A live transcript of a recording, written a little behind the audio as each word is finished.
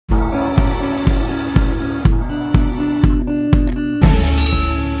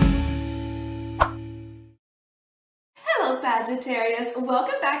Sagittarius.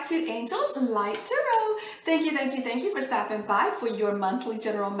 Welcome back to Angels Light Tarot. Thank you for stopping by for your monthly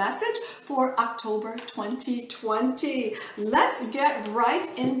general message for October 2020. Let's get right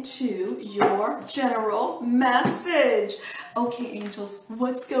into your general message. Okay, angels,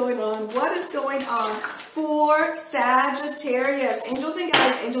 what's going on? What is going on for Sagittarius? Angels and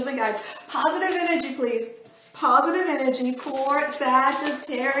guides, positive energy, please. Positive energy for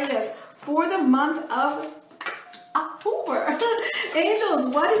Sagittarius for the month of October.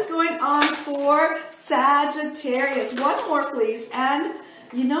 Angels, what is going on for Sagittarius? One more, please. And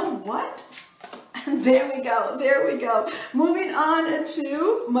you know what? There we go. Moving on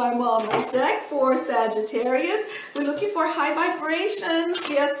to my mom's deck for Sagittarius. We're looking for high vibrations.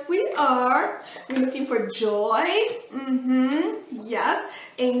 Yes, we are. We're looking for joy. Yes.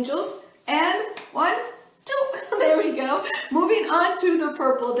 Angels. And 1, 2. There we go. Moving on to the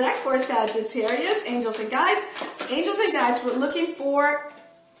purple deck for Sagittarius. Angels and guides, we're looking for,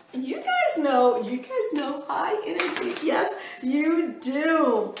 you guys know high energy. Yes, you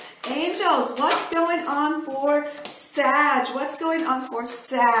do. Angels, what's going on for Sag? What's going on for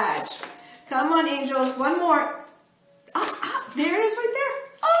Sag? Come on, angels. One more. There it is right there.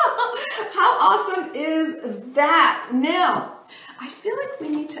 Oh, how awesome is that? Now, I feel like we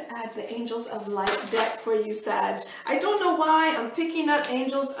need to add the Angels of Light deck for you, Sag. I don't know why I'm picking up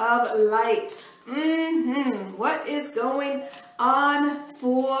Angels of Light. What is going on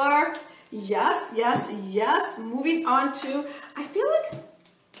for, yes. Moving on to, I feel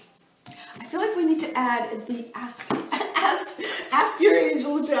like we need to add the Ask Your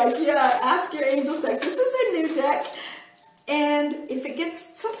Angels deck. Yeah, Ask Your Angels deck. This is a new deck. And if it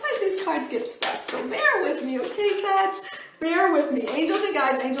gets, sometimes these cards get stuck. So bear with me, okay, Sag? Bear with me. Angels and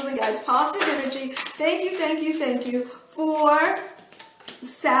guides, positive energy. Thank you for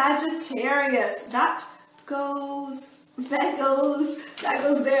Sagittarius. That goes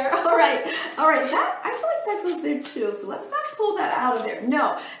there. All right. I feel like that goes there too. So let's not pull that out of there.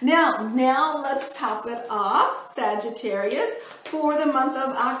 No. Now let's top it off, Sagittarius, for the month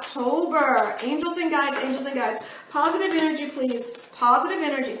of October. Angels and guides, positive energy, please. Positive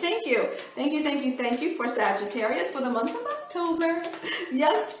energy. Thank you for Sagittarius for the month of October.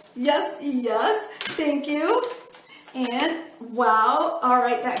 Yes. Thank you. And wow. All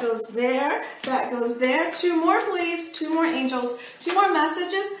right, that goes there. Two more, please. Two more angels. Two more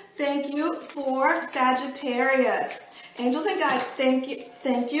messages. Thank you for Sagittarius. Angels and guides,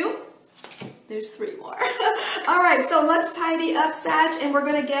 thank you. There's 3 more. All right, so let's tidy up, Sag, and we're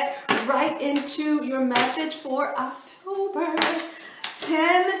going to get right into your message for October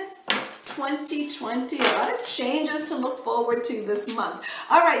 10, 2020. A lot of changes to look forward to this month.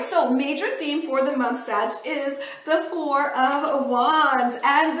 All right, so major theme for the month, Sag, is the 4 of Wands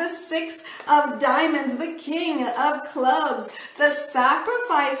and the 6 of Diamonds, the King of Clubs, the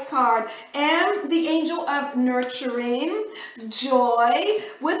Sacrifice card, and the Angel of Nurturing, Joy,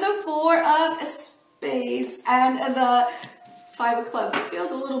 with the 4 of Spades and the 5 of Clubs. It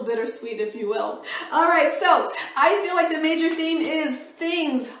feels a little bittersweet, if you will. All right, so I feel like the major theme is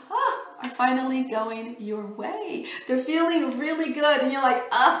things are finally going your way. They're feeling really good, and you're like,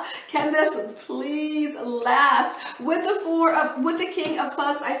 can this please last? With the King of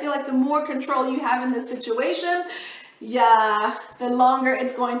Clubs, I feel like the more control you have in this situation, yeah, the longer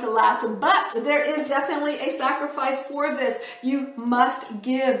it's going to last. But there is definitely a sacrifice for this. You must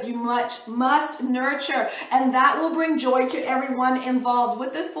give. You must nurture. And that will bring joy to everyone involved.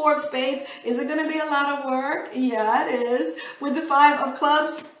 With the 4 of Spades, is it going to be a lot of work? Yeah, it is. With the 5 of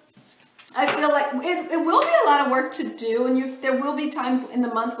Clubs, I feel like it will be a lot of work to do. And there will be times in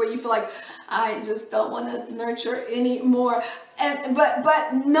the month where you feel like, I just don't want to nurture anymore.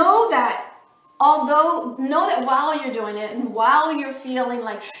 But know that while you're doing it and while you're feeling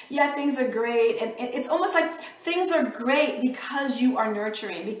like, yeah, things are great, and it's almost like things are great because you are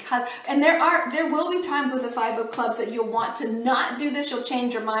nurturing, and there will be times with the 5 of Clubs that you'll want to not do this. You'll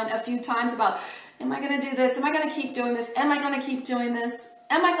change your mind a few times about, am I going to do this? Am I going to keep doing this? Am I going to keep doing this?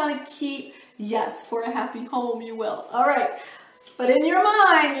 Am I going to keep, yes, for a happy home, you will. All right. But in your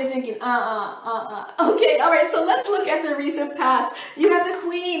mind, you're thinking, Okay, all right, so let's look at the recent past. You have the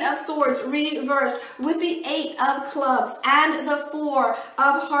Queen of Swords reversed with the 8 of Clubs and the 4 of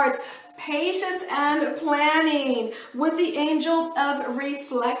Hearts. Patience and planning with the Angel of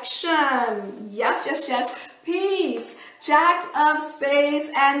Reflection. Yes. Peace. Jack of Spades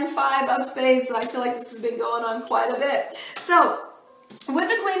and 5 of Spades. So I feel like this has been going on quite a bit. So with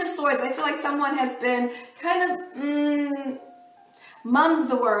the Queen of Swords, I feel like someone has been kind of, mum's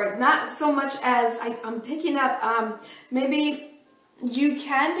the word, not so much as I'm picking up, maybe you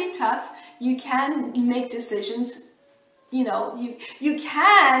can be tough, you can make decisions, you know, you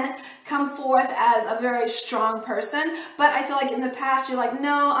can come forth as a very strong person, but I feel like in the past you're like,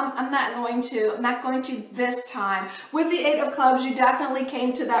 no, I'm not going to this time. With the 8 of Clubs, you definitely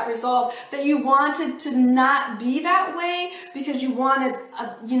came to that resolve that you wanted to not be that way because you wanted,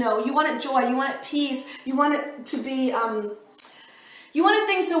 you know, you wanted joy, you wanted peace, you wanted to be, you wanted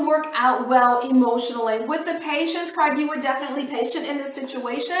things to work out well emotionally. With the Patience card, you were definitely patient in this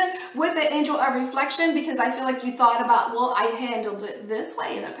situation. With the Angel of Reflection, because I feel like you thought about, well, I handled it this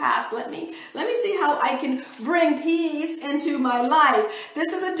way in the past. Let me see how I can bring peace into my life.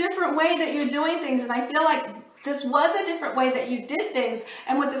 This is a different way that you're doing things, and I feel like this was a different way that you did things.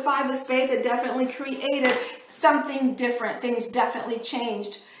 And with the 5 of Spades, it definitely created something different. Things definitely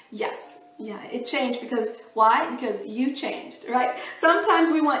changed. Yes. Yeah, it changed because, why? Because you changed, right?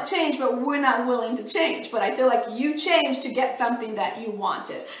 Sometimes we want change, but we're not willing to change. But I feel like you changed to get something that you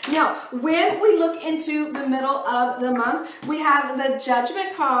wanted. Now, when we look into the middle of the month, we have the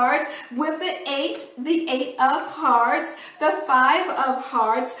Judgment card with the 8 of Hearts, the 5 of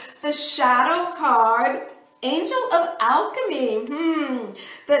Hearts, the Shadow card, Angel of Alchemy,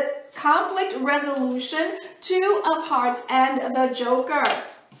 the Conflict Resolution, 2 of Hearts, and the Joker.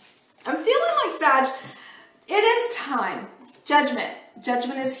 I'm feeling like, Sag, it is time. Judgment.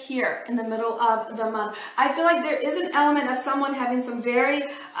 Judgment is here in the middle of the month. I feel like there is an element of someone having some very,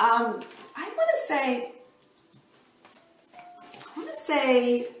 I want to say,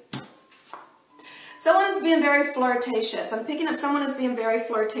 someone is being very flirtatious. I'm picking up someone is being very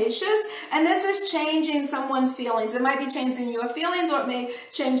flirtatious, and this is changing someone's feelings. It might be changing your feelings, or it may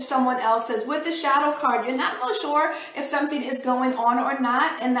change someone else's. With the Shadow card, you're not so sure if something is going on or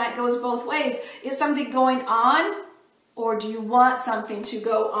not, and that goes both ways. Is something going on, or do you want something to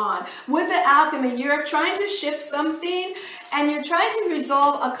go on? With the Alchemy, you're trying to shift something, and you're trying to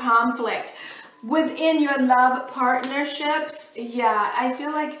resolve a conflict. Within your love partnerships, yeah, I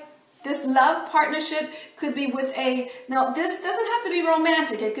feel like this love partnership could be with now this doesn't have to be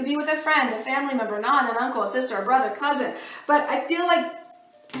romantic. It could be with a friend, a family member, an aunt, an uncle, a sister, a brother, cousin. But I feel like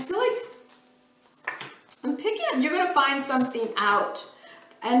I'm picking up, you're going to find something out.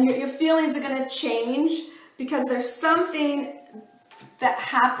 And your feelings are going to change because there's something that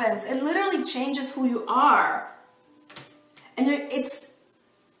happens. It literally changes who you are. And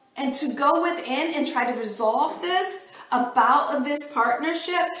to go within and try to resolve this, about this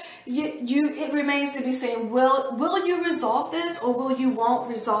partnership, it remains to be seen. Will you resolve this, or will you won't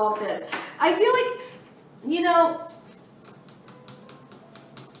resolve this? I feel like, you know,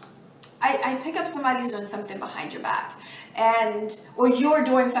 I pick up somebody who's doing something behind your back, or you're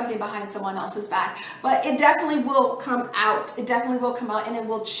doing something behind someone else's back, but it definitely will come out. It definitely will come out, and it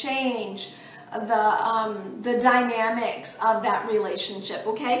will change the dynamics of that relationship.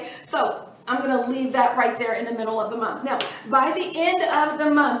 Okay, so I'm going to leave that right there in the middle of the month. Now, by the end of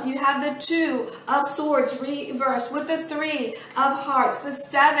the month, you have the 2 of Swords reversed with the 3 of Hearts, the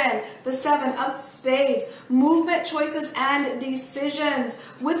 7 of Spades, movement, choices, and decisions,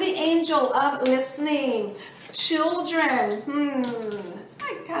 with the Angel of Listening, children. That's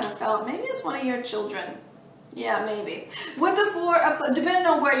what I kind of felt. Maybe it's one of your children. Yeah, maybe. With the 4 of Clubs, depending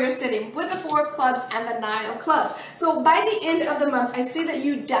on where you're sitting, with the 4 of Clubs and the 9 of Clubs. So by the end of the month, I see that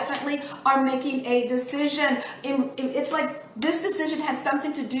you definitely are making a decision. It's like this decision had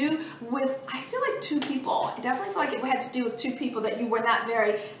something to do with, I feel like 2 people. I definitely feel like it had to do with 2 people that you were not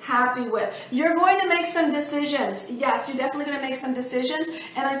very happy with. You're going to make some decisions. Yes, you're definitely going to make some decisions.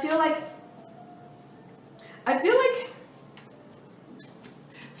 And I feel like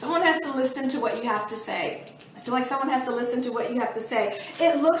someone has to listen to what you have to say. I feel like someone has to listen to what you have to say.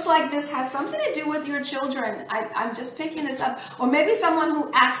 It looks like this has something to do with your children. I'm just picking this up. Or maybe someone who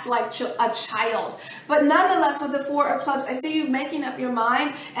acts like a child. But nonetheless, with the 4 of Clubs, I see you making up your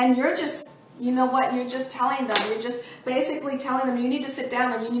mind, and you're just, you know what, you're just telling them. You're just basically telling them you need to sit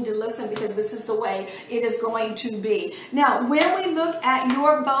down and you need to listen, because this is the way it is going to be. Now, when we look at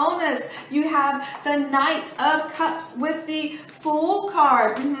your bonus, you have the Knight of Cups with the Fool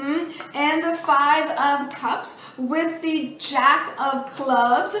card, and the 5 of Cups with the Jack of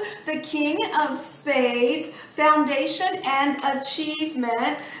Clubs, the King of Spades, Foundation and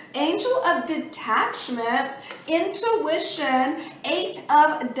Achievement, Angel of Detachment, Intuition, 8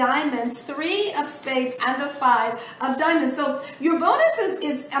 of Diamonds, 3 of Spades, and the 5 of Diamonds. So your bonus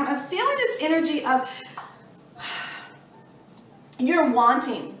is I'm feeling this energy of you're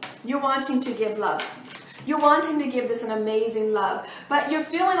wanting to give love. You're wanting to give this an amazing love, but you're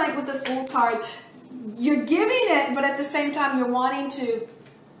feeling like with the Fool card, you're giving it, but at the same time, you're wanting to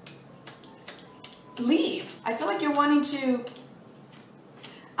leave. I feel like you're wanting to,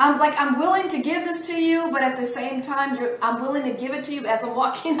 I'm willing to give this to you, but at the same time, I'm willing to give it to you as I'm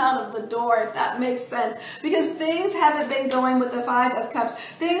walking out of the door, if that makes sense. Because things haven't been going with the Five of Cups.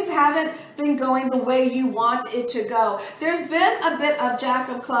 Things haven't been going the way you want it to go. There's been a bit of Jack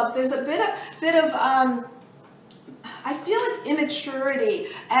of Clubs. There's a bit of I feel like immaturity,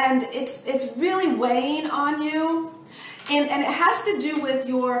 and it's really weighing on you, and it has to do with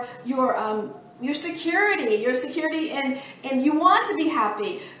your security, and you want to be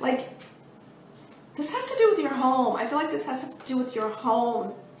happy. Like, this has to do with your home. I feel like this has to do with your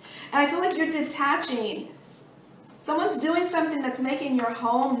home, and I feel like you're detaching. Someone's doing something that's making your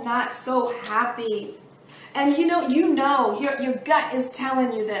home not so happy. And you know, your gut is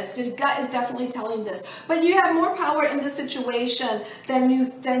telling you this. Your gut is definitely telling you this. But you have more power in this situation than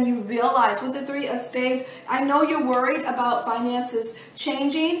you realize. With the Three of Spades, I know you're worried about finances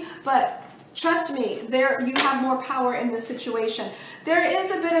changing, but trust me, you have more power in this situation. There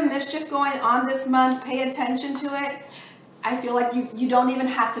is a bit of mischief going on this month. Pay attention to it. I feel like you don't even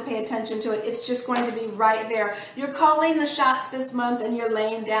have to pay attention to it. It's just going to be right there. You're calling the shots this month, and you're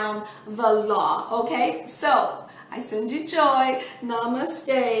laying down the law, okay? So, I send you joy,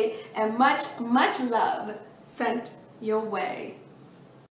 namaste, and much, much love sent your way.